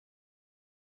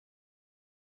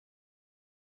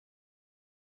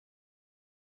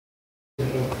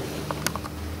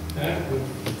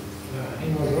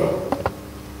Hang on, Rob.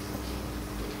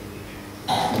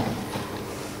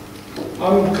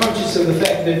 I'm conscious of the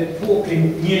fact that poor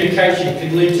communication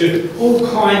can lead to all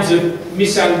kinds of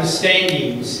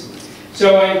misunderstandings.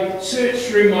 So I searched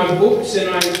through my books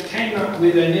and I came up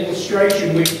with an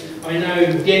illustration which I know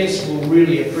Dennis will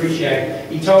really appreciate.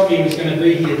 He told me he was going to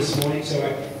be here this morning, so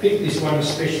I picked this one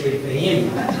especially for him.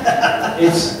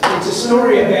 It's a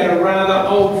story about a rather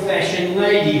old-fashioned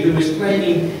lady who was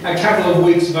planning a couple of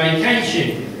weeks'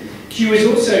 vacation. She was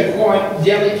also quite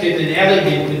delicate and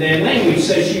elegant with her language,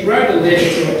 so she wrote a letter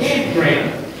to a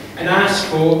campground and asked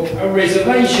for a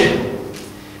reservation.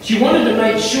 She wanted to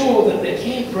make sure that the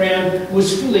campground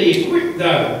was fully equipped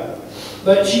though,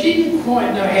 but she didn't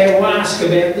quite know how to ask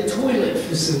about the toilet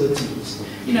facilities.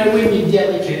 You know, when you're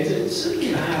delicate, it's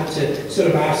hard to sort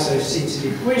of ask those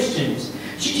sensitive questions.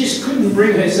 She just couldn't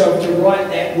bring herself to write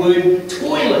that word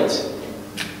toilet.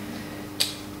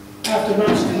 After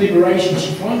much deliberation,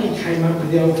 she finally came up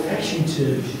with the old-fashioned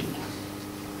term,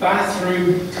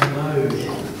 bathroom commode.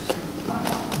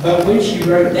 But when she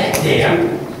wrote that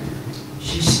down,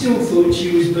 she still thought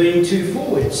she was being too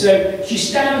forward. So she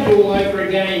started all over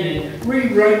again and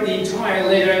rewrote the entire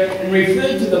letter and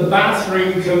referred to the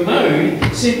bathroom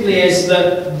commode simply as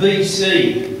the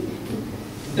BC.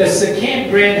 Does the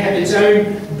campground have its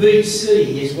own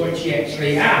BC, is what she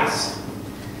actually asked.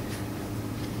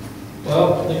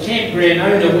 Well, the campground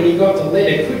owner, when he got the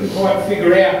letter, couldn't quite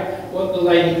figure out what the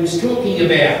lady was talking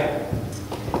about.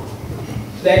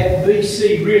 That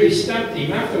BC really stumped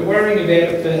him. After worrying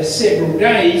about it for several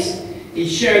days, he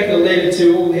showed the letter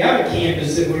to all the other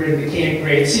campers that were in the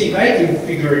campground, see if they could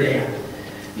figure it out.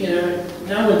 You know,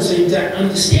 no one seemed to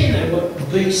understand what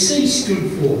BC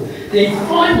stood for. Then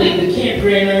finally, the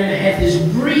campground owner had this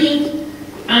brilliant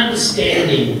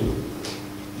understanding.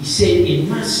 He said it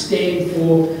must stand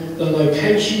for the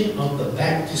location of the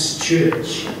Baptist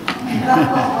church.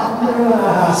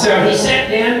 So he sat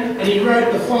down and he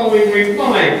wrote the following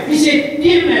reply. He said,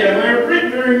 "Dear Madam, I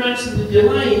regret very much the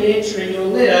delay in answering your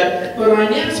letter, but I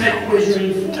now take pleasure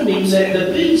in informing that the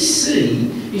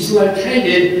BC is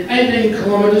located 18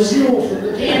 kilometres north of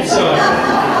the campsite.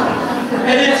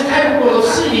 And it's capable of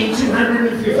seating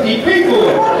 250 people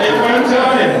at one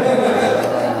time.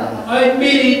 I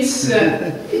admit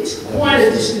it's quite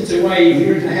a distance away if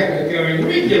you're in the habit of going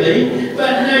regularly,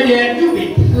 but no doubt you'll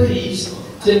be pleased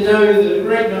to know that a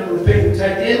great number of people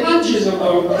take their lunches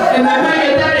along and they make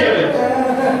a day of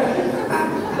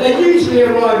it. They usually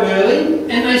arrive early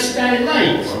and they stay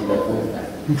late.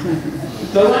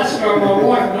 The last time my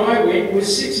wife and I went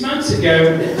was 6 months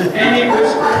ago and it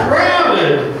was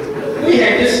crowded. We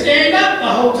had to stand up the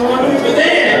whole time we were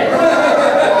there.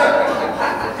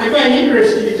 It may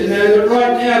interest you to know that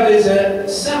right now there's a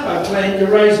supper planned to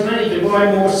raise money to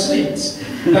buy more seats.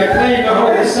 They plan to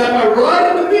hold the supper right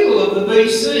in the middle of the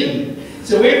BC,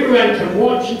 so everyone can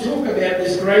watch and talk about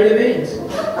this great event."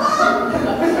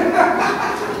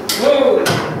 Whoa!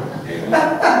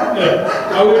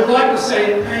 I would like to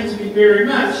say it pains me very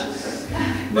much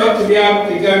not to be able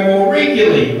to go more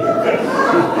regularly.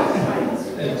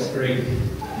 That's great.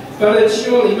 But it's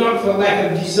surely not for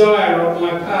lack of desire on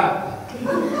my part.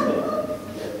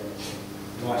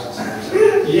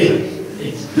 Yeah.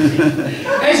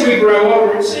 As we grow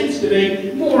older, it seems to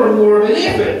be more and more of an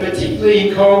effort, particularly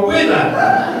in cold weather.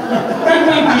 When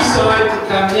we decide to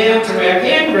come down to our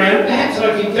campground, perhaps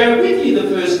I can go with you the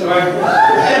first time,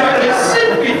 and I can sit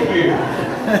with you,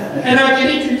 and I can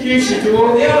introduce you to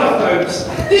all the other folks.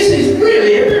 This is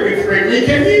really a very friendly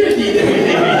community that we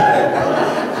live in.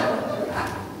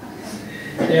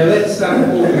 Now that's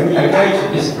poor communication,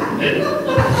 isn't it?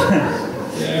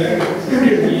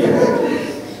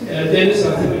 Dennis, I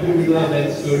think you would love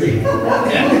that story.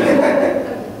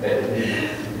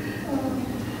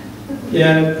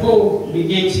 Yeah, Paul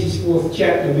begins his 4th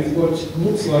chapter with what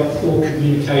looks like poor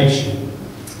communication.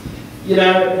 You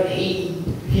know, he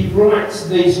writes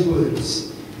these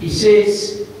words. He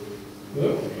says,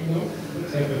 well, hang on,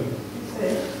 what's happening?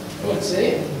 What's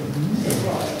there?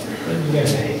 Right, let me go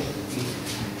back.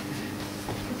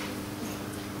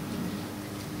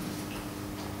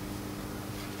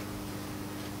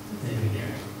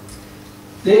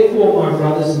 Therefore, my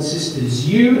brothers and sisters,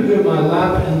 you whom I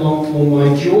love and long for,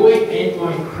 my joy and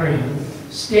my crown,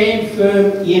 stand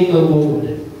firm in the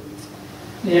Lord.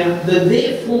 Now, the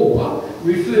therefore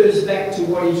refers back to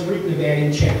what he's written about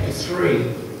in chapter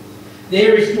 3.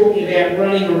 There he's talking about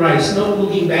running a race, not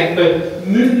looking back, but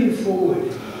moving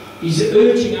forward. He's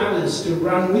urging others to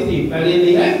run with him. But in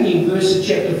the opening verse of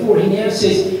chapter 4, he now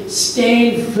says,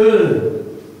 stand firm.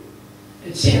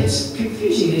 it sounds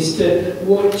confusing as to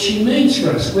what she means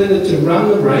for us, whether to run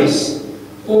the race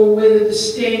or whether to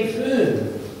stand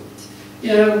firm. You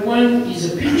know, one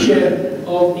is a picture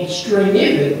of extreme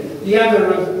effort, the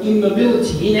other of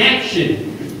immobility, inaction.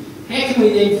 How can we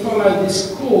then follow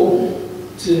this call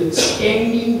to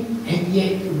standing and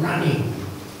yet running?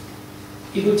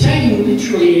 If we take him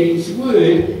literally at his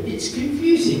word, it's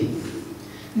confusing.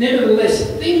 Nevertheless,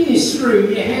 thinking this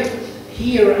through, you have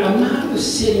here a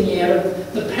marvellous setting out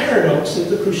of the paradox of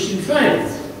the Christian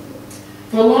faith.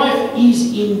 For life is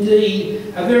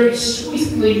indeed a very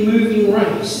swiftly moving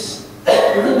race.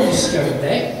 We've all discovered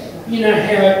that. You know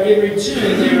how at every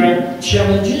turn there are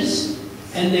challenges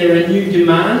and there are new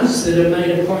demands that are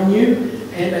made upon you,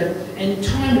 and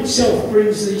time itself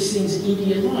brings these things into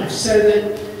your life, so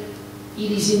that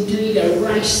it is indeed a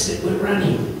race that we're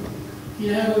running.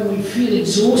 You know, when we feel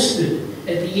exhausted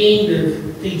at the end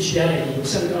of each day, and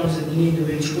sometimes at the end of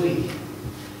each week.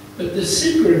 But the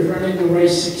secret of running the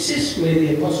race successfully,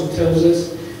 the Apostle tells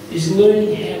us, is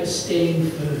learning how to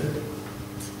stand firm.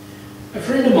 A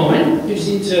friend of mine who's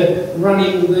into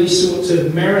running these sorts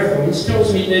of marathons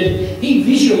tells me that he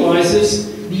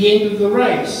visualises the end of the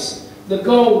race, the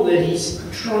goal that he's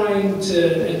trying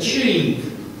to achieve.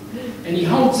 And he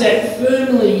holds that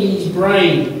firmly in his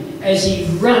brain as he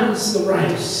runs the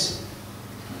race.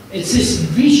 It's this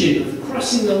vision of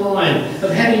crossing the line,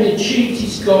 of having achieved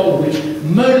his goal, which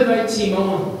motivates him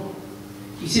on.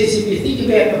 He says if you think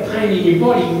about the pain in your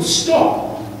body, you'll stop.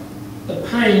 The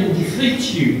pain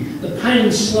defeats you. The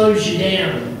pain slows you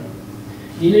down.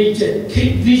 You need to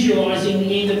keep visualising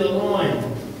the end of the line.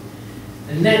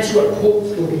 And that's what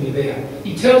Paul's talking about.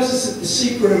 He tells us that the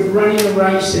secret of running a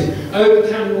race and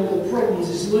overcoming all the problems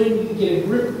is learning to get a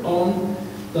grip on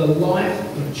the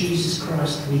life of Jesus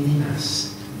Christ within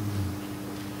us.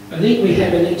 I think we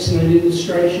have an excellent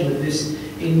illustration of this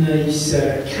in these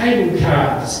cable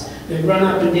cars that run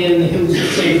up and down the hills of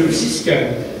San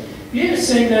Francisco. Have you ever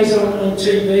seen those on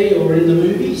TV or in the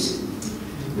movies?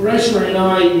 Rosemary and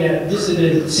I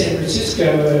visited San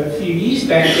Francisco a few years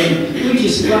back, and we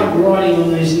just loved riding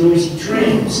on these noisy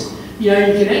trams. You know,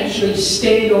 you can actually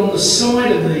stand on the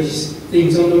side of these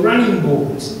things, on the running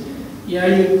boards. You know,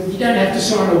 you don't have to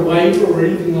sign a waiver or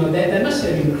anything like that. They must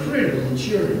have incredible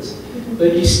insurance.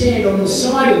 But you stand on the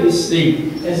side of this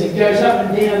thing as it goes up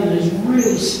and down these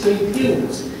really steep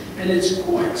hills. And it's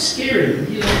quite scary.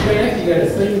 You don't have to go to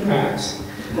theme parks.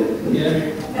 You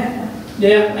know.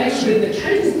 Now, actually, the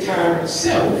cable car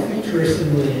itself,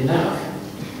 interestingly enough,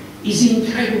 is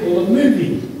incapable of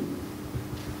moving.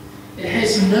 It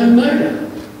has no motor.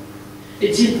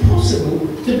 It's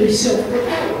impossible to be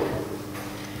self-propelled.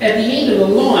 At the end of the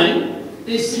line,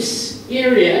 there's this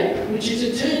area which is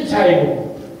a turntable.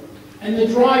 And the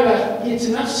driver gets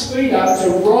enough speed up to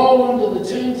roll onto the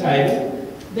turntable.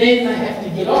 Then they have to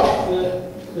get off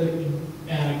the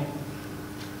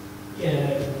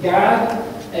guard,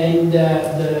 and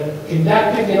the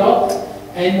conductor get off,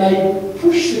 and they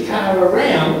push the car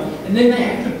around, and then they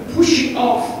have to push it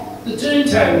off the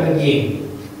turntable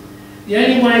again. The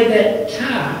only way that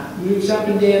car moves up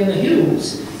and down the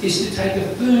hills is to take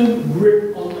a firm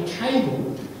grip on the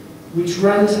cable which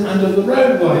runs under the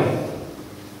roadway.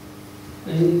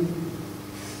 And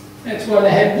that's why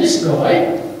they have this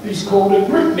guy, who's called a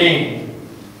grip man.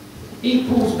 He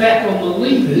pulls back on the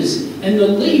levers, and the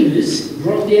levers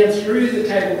drop down through the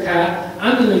cable car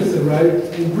underneath the road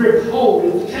and grip hold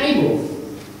of the cable.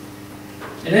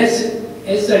 And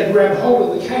as they grab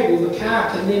hold of the cable, the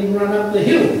car can then run up the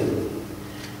hill.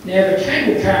 Now, the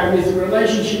cable car, with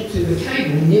relationship to the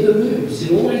cable, never moves.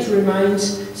 It always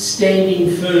remains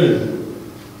standing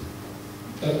firm.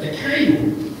 But the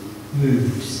cable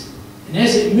moves. And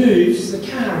as it moves, the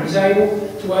car is able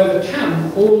to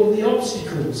overcome all of the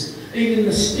obstacles, even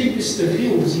the steepest of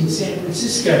hills in San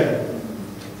Francisco.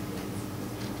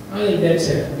 I think that's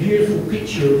a beautiful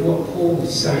picture of what Paul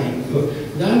is saying. For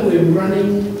though we're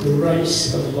running the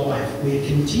race of life, we're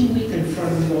continually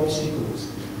confronted with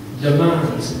obstacles,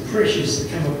 demands and pressures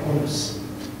that come upon us.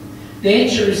 The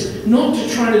answer is not to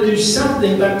try to do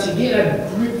something, but to get a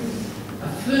grip, a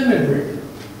firmer grip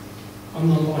on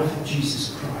the life of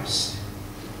Jesus Christ,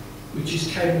 which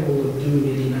is capable of doing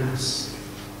it in us.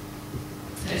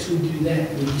 As we do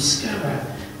that, we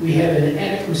discover we have an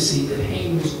adequacy that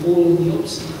handles all of the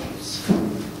obstacles.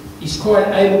 He's quite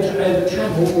able to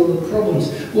overcome all of the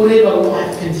problems, whatever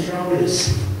life can throw at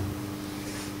us.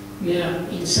 Now,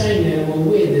 in saying that, I'm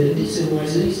aware that it isn't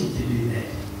always easy to do that.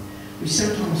 We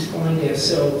sometimes find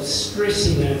ourselves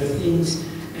stressing over things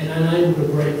and unable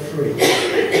to break free.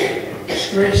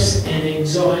 Stress and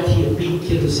anxiety are big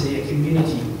killers in our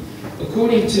community.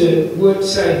 According to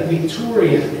WorkSafe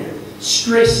Victoria,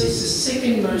 stress is the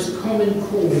second most common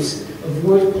cause of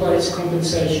workplace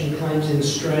compensation claims in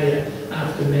Australia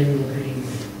after manual handling.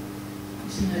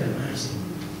 Isn't that amazing?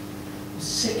 The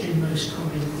second most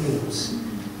common cause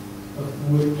of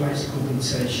workplace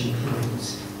compensation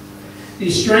claims. The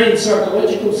Australian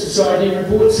Psychological Society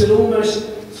reports that almost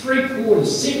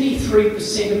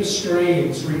 73% of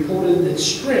Australians reported that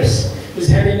stress was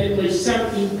having at least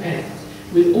some impact,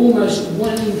 with almost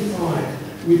 1 in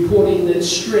 5 reporting that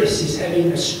stress is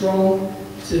having a strong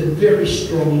to very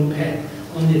strong impact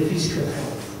on their physical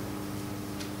health.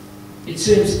 It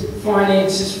seems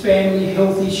finances, family,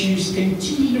 health issues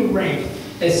continue to rank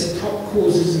as the top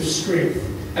causes of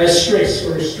stress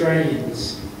for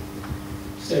Australians.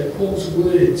 So Paul's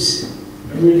words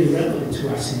are really relevant to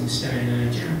us in this day and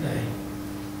age, aren't they?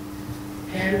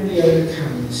 How do we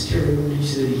overcome this terrible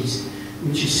disease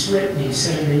which is threatening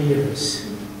so many of us?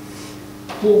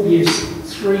 Paul gives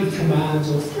 3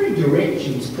 commands, or 3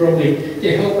 directions probably,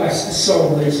 to help us to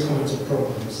solve these kinds of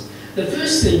problems. The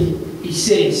first thing he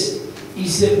says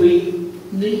is that we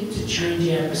need to change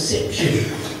our perception.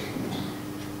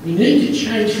 We need to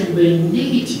change from being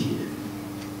negative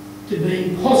to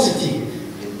being positive.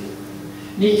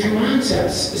 And he commands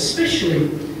us, especially,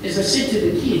 as I said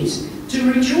to the kids,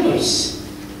 to rejoice.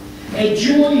 Our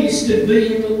joy is to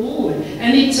be in the Lord,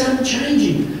 and it's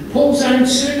unchanging. Paul's own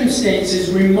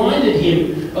circumstances reminded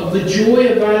him of the joy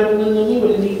available in the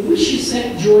Lord, and he wishes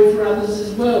that joy for others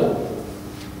as well.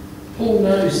 Paul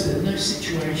knows that no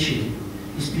situation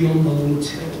is beyond the Lord's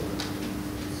help.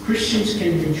 Christians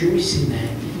can rejoice in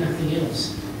that, if nothing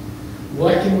else.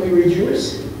 Why can we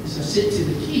rejoice? As I said to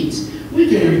the kids, we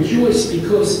can rejoice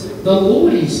because the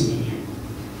Lord is near.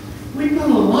 We're not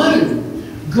alone.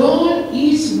 God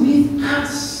is with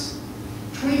us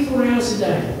 24 hours a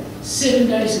day, 7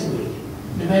 days a week,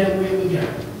 no matter where we go.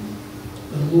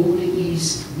 The Lord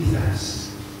is with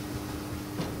us.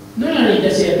 Not only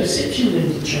does our perception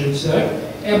need to change, though,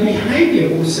 our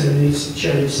behaviour also needs to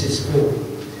change, says Paul.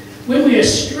 When we are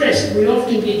stressed, we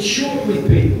often get short with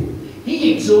people.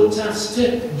 He exhorts us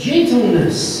to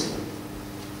gentleness.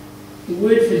 The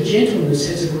word for gentleness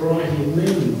has a variety of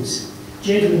meanings.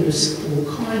 Gentleness or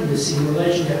kindness in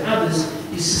relation to others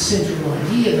is the central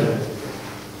idea, though.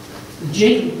 The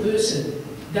gentle person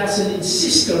doesn't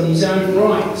insist on his own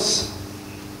rights,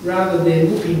 rather they're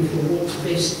looking for what's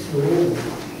best for all.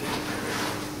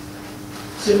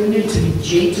 So we need to be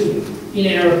gentle in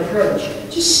our approach.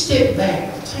 Just step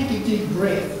back, take a deep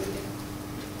breath,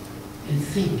 and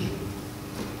think.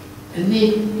 And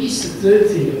then here's the third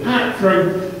thing. Apart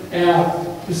from our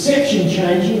perception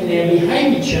changing and our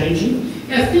behaviour changing,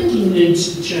 our thinking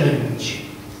needs to change.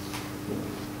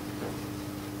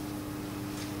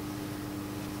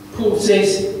 Paul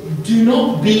says, do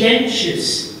not be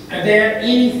anxious about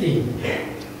anything.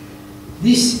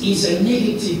 This is a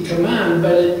negative command,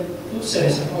 but it also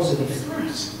has a positive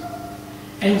thrust.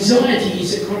 Anxiety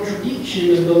is a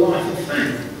contradiction of the life of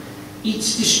faith.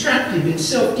 It's destructive, it's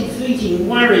self-defeating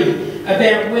worry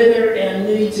about whether our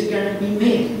needs are going to be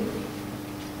met.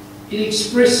 It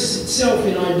expresses itself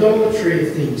in idolatry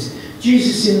of things.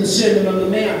 Jesus in the Sermon on the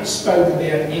Mount spoke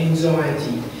about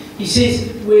anxiety. He says,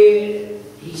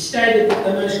 he stated that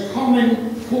the most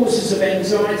common causes of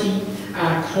anxiety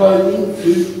are clothing,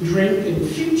 food, drink, and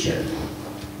future.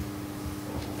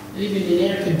 Even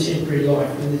in our contemporary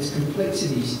life, with its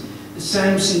complexities, the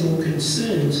same single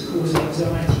concerns cause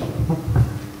anxiety.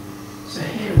 So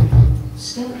how do we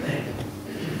stop that?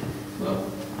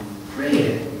 Well,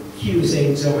 prayer cures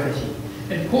anxiety,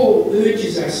 and Paul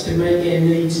urges us to make our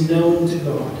needs known to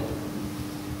God.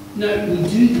 Note, we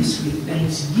do this with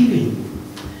thanksgiving.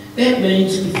 That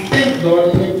means we thank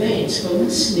God in advance for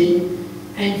listening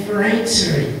and for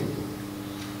answering.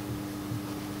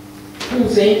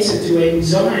 Paul's answer to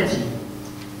anxiety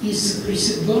is the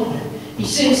peace of God. He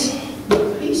says,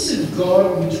 the peace of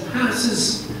God which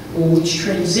passes or which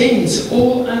transcends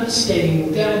all understanding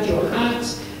will guard your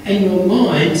hearts and your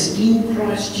minds in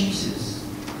Christ Jesus.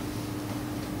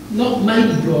 Not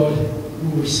maybe God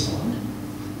will respond,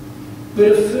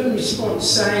 but a firm response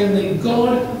saying that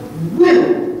God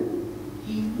will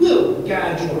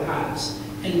guard your hearts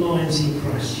and minds in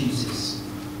Christ Jesus.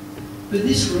 For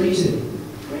this reason,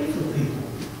 prayerful people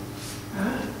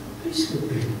are peaceful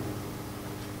people.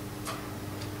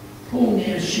 Paul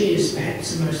now shares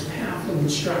perhaps the most powerful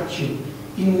instruction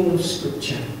in all of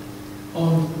Scripture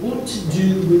on what to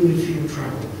do when we feel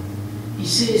troubled. He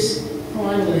says,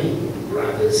 finally,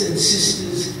 brothers and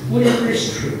sisters, whatever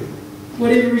is true,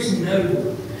 whatever is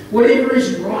noble, whatever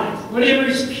is right, whatever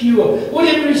is pure,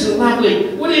 whatever is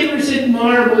lovely, whatever is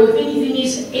admirable, if anything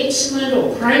is excellent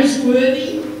or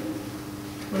praiseworthy,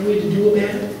 what are we to do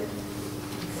about it?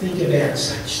 Think about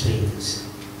such things.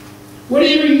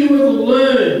 Whatever you have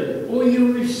learned, or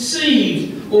you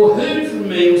received, or heard from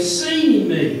me, or seen in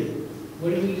me,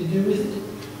 what are we to do with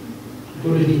it?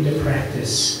 Put it into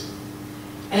practice.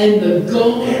 And the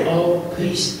God of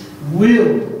peace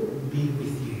will be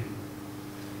with you.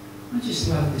 I just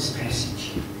love this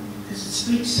passage because it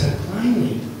speaks so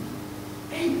plainly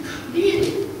and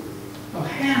clearly of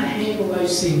how to handle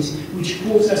those things which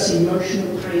cause us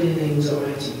emotional pain and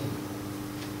anxiety.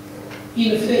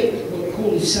 In effect, what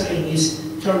Paul is saying is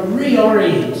to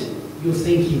reorient your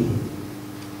thinking.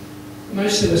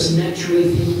 Most of us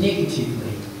naturally think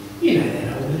negatively. You know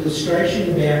that old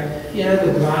illustration about,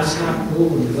 the glass half full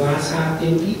and the glass half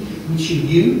empty, which are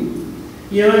you.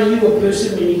 Are you a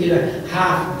person when you get a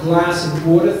half glass of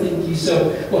water think to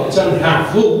yourself, well, it's only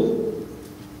half full?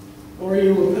 Or are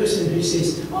you a person who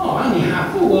says, oh, only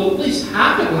half full, well, at least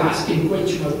half a glass can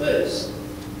quench my thirst?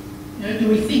 Do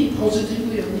we think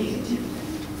positively or negatively?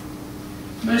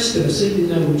 Most of us, even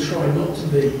though we try not to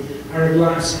be, are a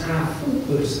glass half full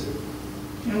person.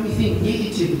 We think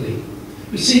negatively.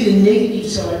 We see the negative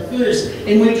side first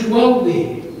and we dwell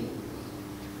there.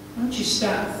 Once you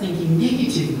start thinking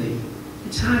negatively,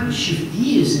 it's hard to shift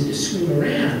gears and to swim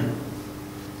around.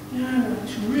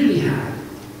 It's really hard.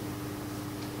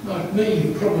 Like me,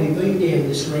 you've probably been down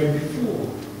this road before.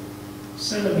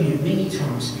 Some of you many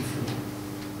times before.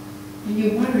 And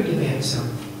you're worried about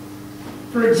something.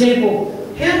 For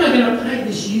example, how am I going to pay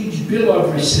this huge bill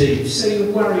I've received? So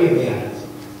you worry about it.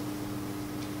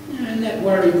 And that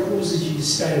worry causes you to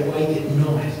stay awake at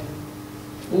night.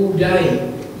 All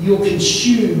day, you're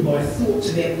consumed by thoughts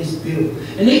about this bill.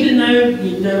 And even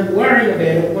though worrying about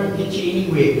it won't get you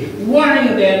anywhere, worrying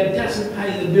about it doesn't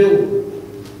pay the bill,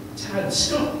 it's hard to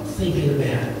stop thinking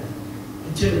about it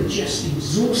until it just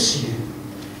exhausts you.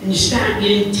 And you start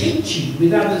getting tetchy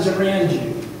with others around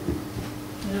you.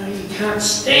 You can't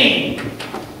stand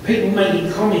people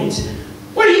making comments.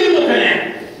 What are you looking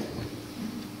at?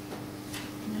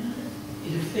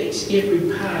 It affects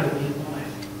every part of your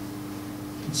life.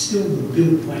 And still the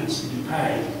bill waits to be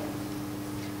paid.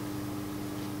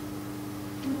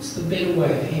 What's the better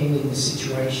way of handling the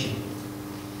situation?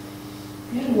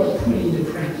 How do I put into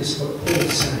practice what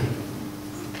Paul's saying?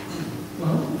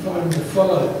 Well, if I'm to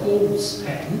follow Paul's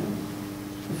pattern,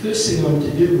 the first thing I'm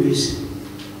to do is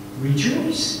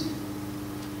rejoice.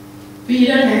 But you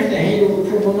don't have to handle the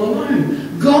problem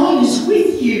alone. God is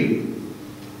with you.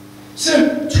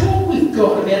 So talk with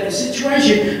God about the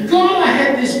situation. God, I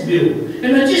have this bill,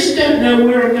 and I just don't know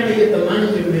where I'm going to get the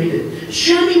money to meet it.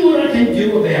 Show me what I can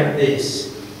do about this.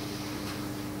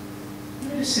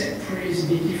 Notice that prayer is a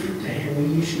bit different to how we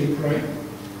usually pray.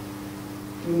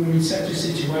 When we're in such a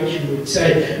situation, we'd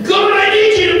say, God, I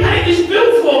need you to pay this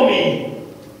bill for me.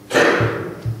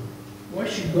 Why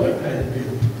should God pay the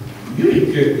bill? You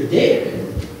incurred the debt.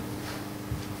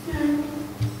 No.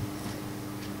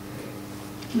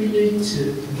 We need to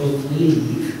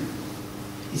believe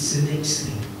is the next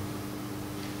thing.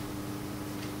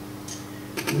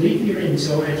 Leave your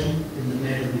anxiety in the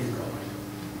matter with God.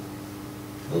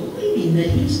 Believing that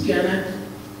He's going to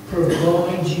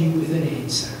provide you with an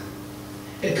answer.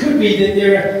 It could be that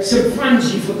there are some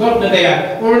funds you've forgotten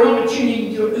about, or an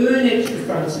opportunity to earn extra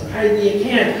funds to pay the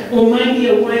account, or maybe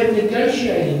a way of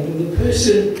negotiating with the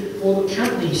person or the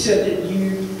company so that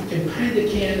you can pay the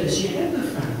account as you have the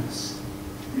funds.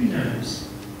 Who knows?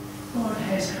 God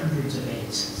has hundreds of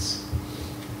answers.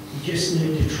 You just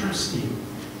need to trust Him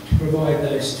to provide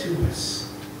those to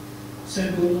us.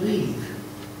 So believe.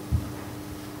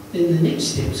 Then the next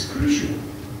step is crucial.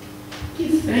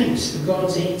 Give thanks for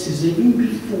God's answers even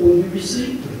before you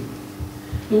receive them.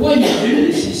 The way you do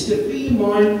this is to fill your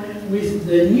mind with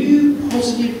the new,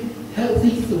 positive, healthy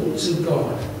thoughts of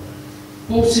God.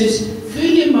 Paul says, fill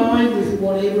your mind with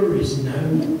whatever is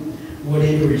noble,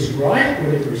 whatever is right,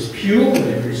 whatever is pure,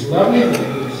 whatever is lovely,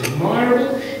 whatever is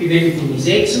admirable, if anything is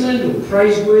excellent or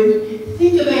praiseworthy,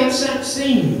 think about such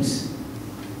things.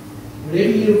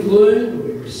 Whatever you've learned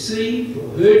or received or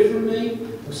heard from me,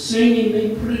 or seen in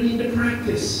me, put it into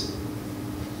practice.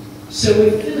 So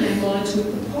we fill our minds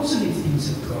with the positive things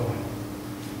of God.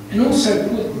 And also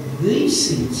put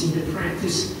these things into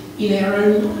practice in our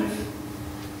own life.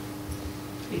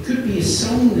 It could be a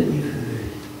song that you've heard.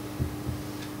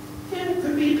 It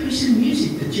could be a piece of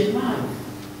music that you love.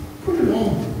 Put it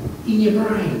on in your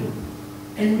brain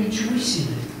and rejoice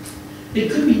in it.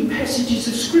 It could be passages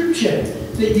of Scripture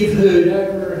that you've heard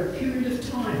over a period of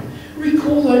time.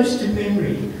 Recall those to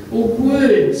memory. or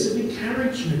words of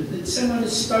encouragement that someone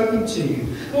has spoken to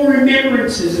you, or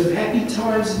remembrances of happy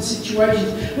times and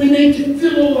situations. We need to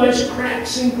fill all those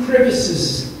cracks and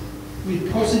crevices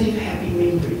with positive, happy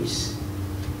memories.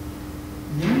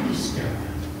 And then we discover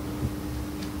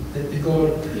that the God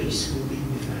of peace will be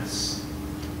with us.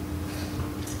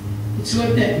 It's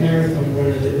like that marathon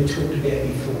runner that we talked about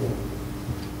before.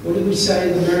 What did we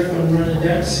say the marathon runner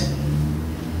does?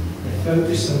 They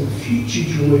focus on the future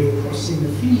joy of crossing the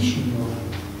finishing line,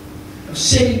 of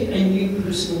setting a new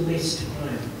personal best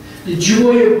time, the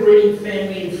joy of greeting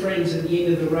family and friends at the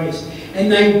end of the race,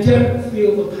 and they don't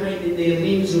feel the pain in their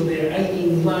limbs or their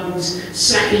aching lungs,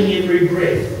 sucking every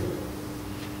breath.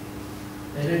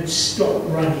 They don't stop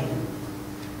running.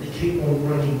 They keep on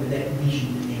running with that vision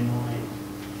in their mind.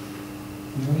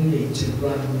 And we need to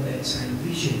run with that same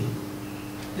vision,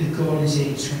 that God is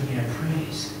answering our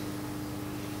prayers.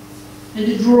 And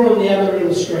to draw on the other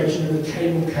illustration of the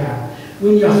cable car,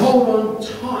 when you hold on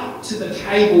tight to the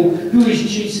cable, who is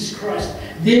Jesus Christ,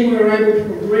 then we're able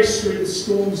to progress through the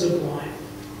storms of life.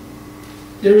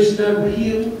 There is no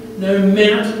hill, no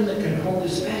mountain that can hold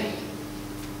us back.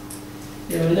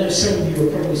 Now, I know some of you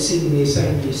are probably sitting there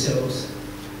saying to yourselves,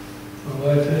 oh,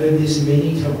 I've heard this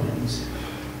many times,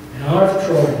 and I've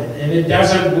tried it, and it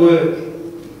doesn't work.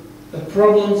 The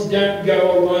problems don't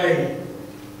go away.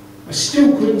 I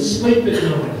still couldn't sleep at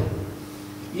night.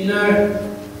 You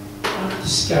know, I've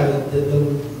discovered that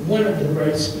one of the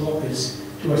greatest blockers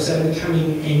to us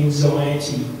overcoming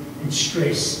anxiety and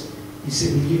stress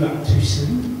is that we give up too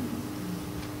soon.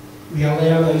 We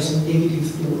allow those negative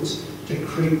thoughts to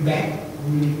creep back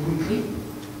really quickly.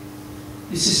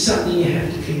 This is something you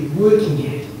have to keep working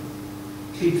at.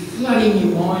 Keep flooding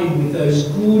your mind with those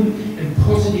good and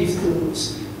positive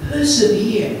thoughts.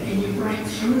 Persevere and you break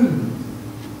through.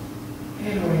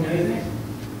 How do I know that?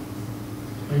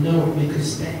 I know it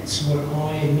because that's what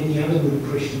I and many other good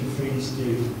Christian friends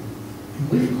do. And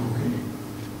we've conquered it.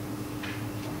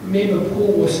 Remember,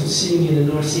 Paul wasn't sitting in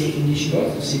a nice air-conditioned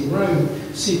office in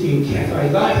Rome sipping cafe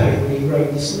latte when he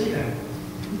wrote this letter.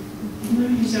 No,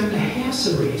 he's under house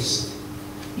arrest.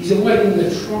 He's awaiting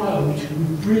the trial which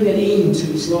will bring an end to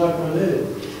his life on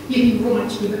earth. Yet he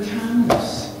writes with a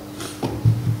calmness.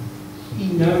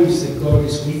 He knows that God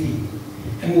is with him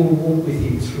and will walk with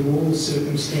him through all the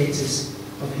circumstances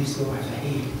of his life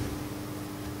ahead.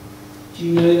 Do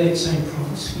you know that same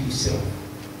promise for yourself?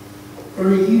 Or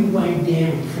are you weighed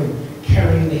down from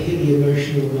carrying the heavy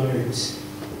emotional loads?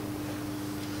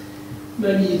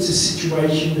 Maybe it's a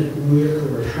situation at work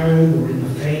or at home or in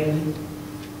the family.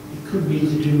 It could be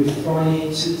to do with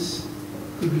finances.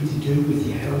 It could be to do with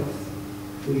your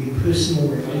health or your personal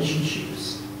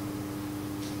relationships.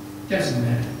 It doesn't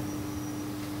matter.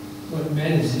 What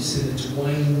matters is that it's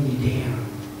weighing you down.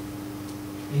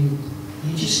 And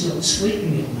you're just not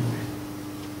sleeping at night.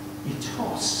 You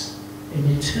toss and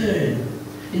you turn.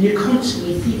 And you're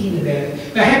constantly thinking about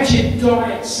it. Perhaps your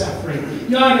diet's suffering.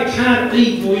 You either can't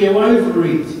eat or you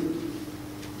overeat.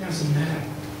 Doesn't matter.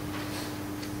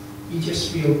 You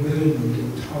just feel burdened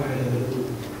and tired of it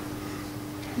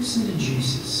all. Listen to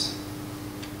Jesus.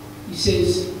 He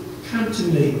says, come to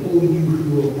me, all you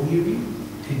who are weary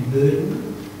and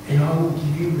burdened, and I will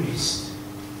give you rest.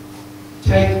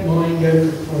 Take my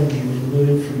yoke upon you and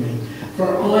learn from me.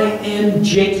 For I am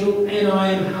gentle and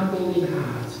I am humble in heart.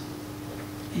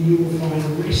 And you will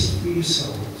find rest for your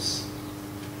souls.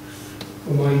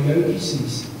 For my yoke is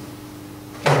easy,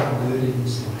 and my burden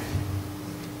is light.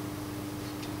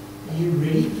 Are you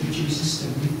ready for Jesus to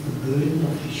lift the burden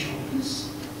off your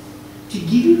shoulders? To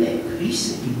give you that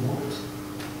peace that you want?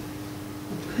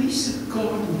 The peace of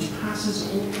God which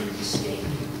passes all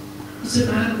understanding is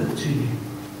available to you.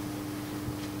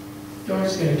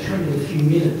 God's going to come in a few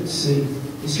minutes and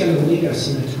He's going to lead us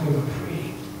in a time of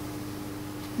prayer.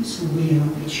 This will be an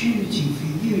opportunity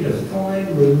for you to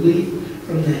find relief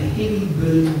from the heavy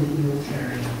burden that you're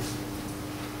carrying.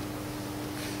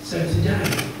 So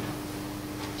today,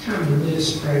 come and let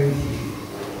us pray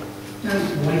with you.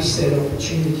 Don't waste that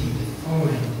opportunity to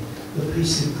find the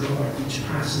peace of God which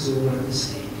passes all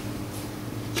understanding.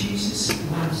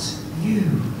 Jesus loves you,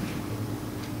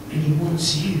 and He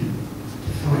wants you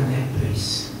to find that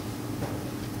peace.